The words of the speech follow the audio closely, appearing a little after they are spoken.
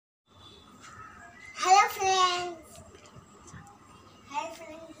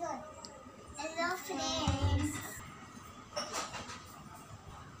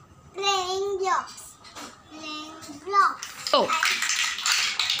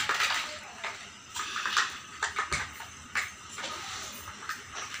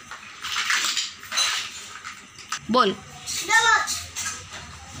बोल.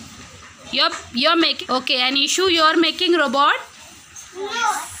 You're making. Okay, and Ishu, you're making robot.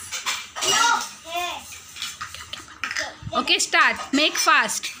 No. Okay, start. Make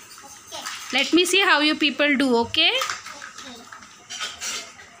fast. Okay. Let me see how you people do. Okay.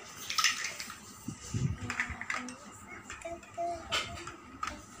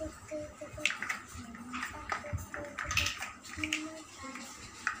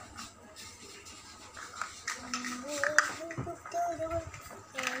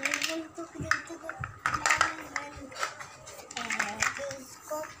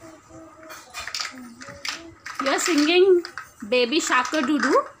 You're singing Baby Shark Doo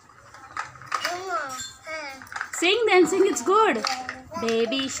Doo. Sing then, sing, it's good.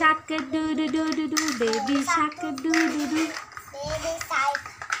 Baby Shark Doo Doo Doo Doo Doo. Baby Shark Doo Doo Doo. Baby shark,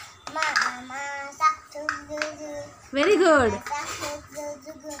 mama shark, doo doo doo. Very good.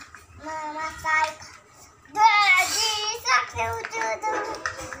 Mama shark, daddy shark, doo doo doo.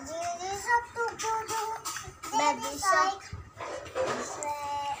 Daddy shark, doo doo doo. Baby shark.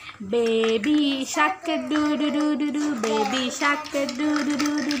 Baby Shark Doo Doo Doo Doo Doo. Baby Shark Doo Doo Doo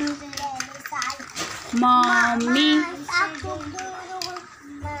Doo Doo. Mommy.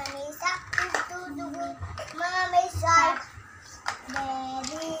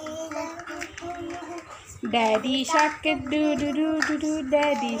 Daddy Shark Doo Doo Doo Doo Doo.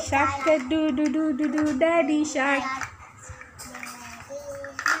 Daddy Shark Doo Doo Doo Doo Doo. Daddy Shark.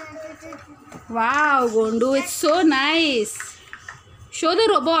 Wow, Gondu, it's so nice. Show the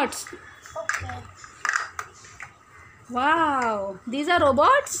robots. Okay. Wow, these are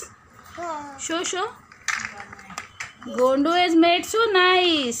robots. Yeah. Show. Gondu is made so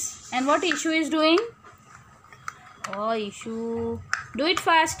nice. And what Ishu is doing? Oh, Ishu. Do it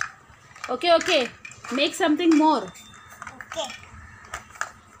fast. Okay. Make something more. Okay.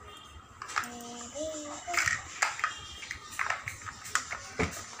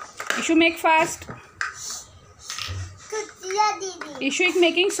 Ishu, make fast. Ishu is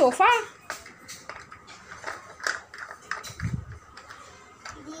making sofa.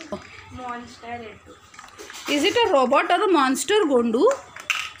 Monster. Is it a robot or a monster, Gondu?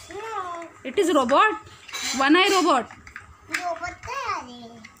 No. It is robot. One-eye robot.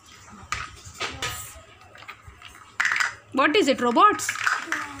 What is it? Robots?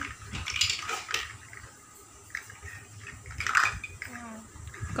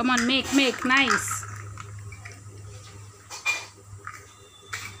 Come on, make. Nice.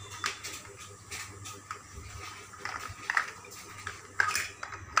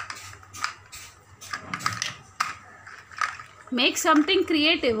 Make something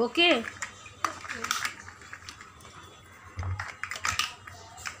creative, okay?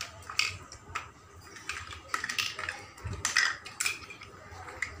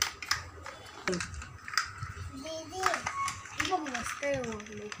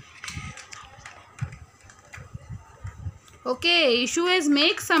 Okay, issue is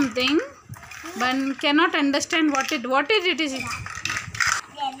make something but cannot understand what is it.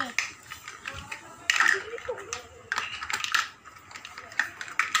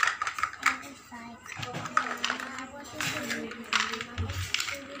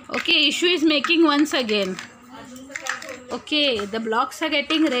 Okay, issue is making once again. Okay, the blocks are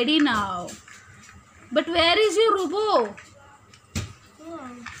getting ready now. But where is your robo?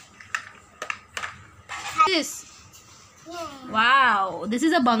 This. Wow, this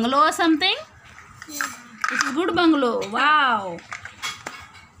is a bungalow or something? This is good bungalow. Wow.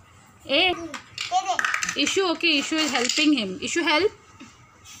 Hey, Issue, okay, Issue is helping him. Issue, help.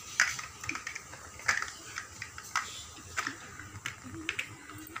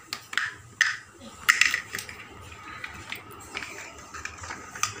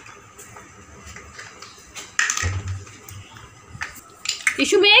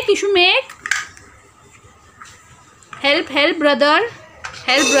 Issue, make. Help, brother.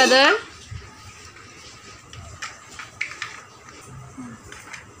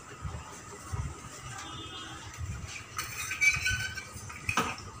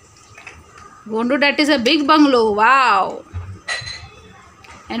 Gondu, that is a big bungalow. Wow.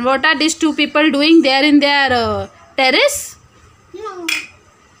 And what are these two people doing? They are in their terrace? No.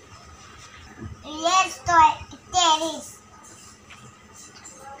 Yes, terrace.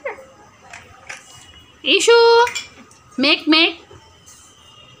 Issue, make.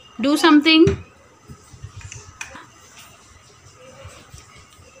 Do something.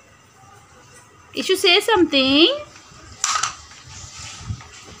 Issue, say something.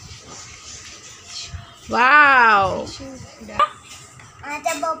 Wow.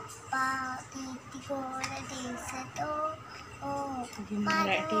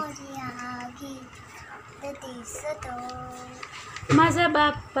 दिसतो माझा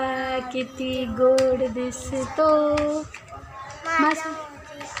बाप्पा किती गोड दिसतो, माझा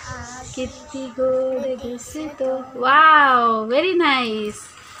किती गोड दिसतो. वाव, very nice.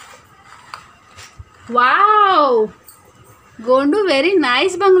 Wow, Gondu, very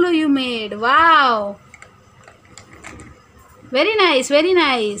nice bungalow you made. Wow, very nice, very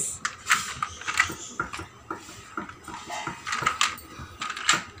nice.